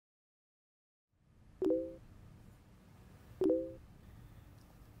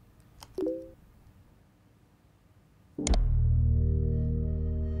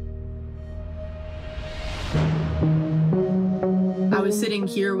sitting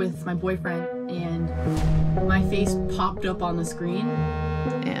here with my boyfriend and my face popped up on the screen.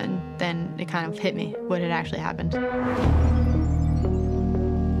 And then it kind of hit me what had actually happened.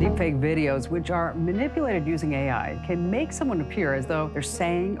 Deepfake videos, which are manipulated using AI, can make someone appear as though they're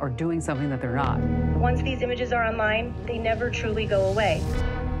saying or doing something that they're not. Once these images are online, they never truly go away.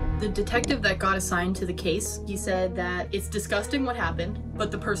 The detective that got assigned to the case, he said that it's disgusting what happened,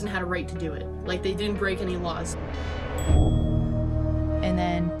 but the person had a right to do it. Like, they didn't break any laws. And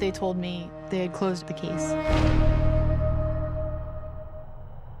then they told me they had closed the case.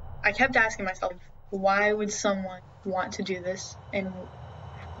 I kept asking myself, why would someone want to do this, and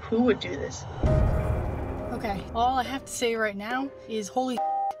who would do this? Okay, all I have to say right now is holy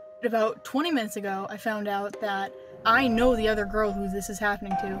about 20 minutes ago, I found out that I know the other girl who this is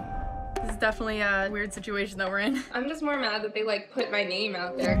happening to. This is definitely a weird situation that we're in. I'm just more mad that they put my name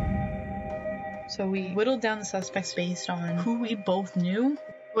out there. So we whittled down the suspects based on who we both knew.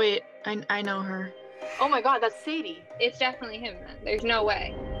 Wait, I know her. Oh my god, that's Sadie. It's definitely him then. There's no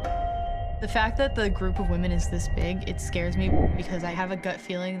way. The fact that the group of women is this big, it scares me because I have a gut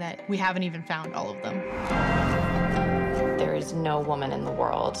feeling that we haven't even found all of them. There is no woman in the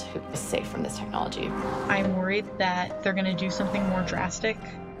world who is safe from this technology. I'm worried that they're gonna do something more drastic.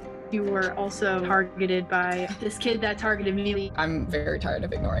 You were also targeted by this kid that targeted me. I'm very tired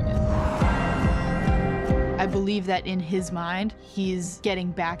of ignoring it. I believe that in his mind, he's getting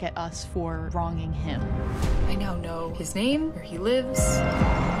back at us for wronging him. I now know his name, where he lives.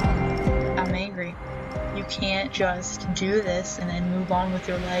 I'm angry. You can't just do this and then move on with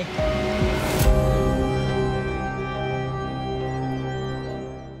your life.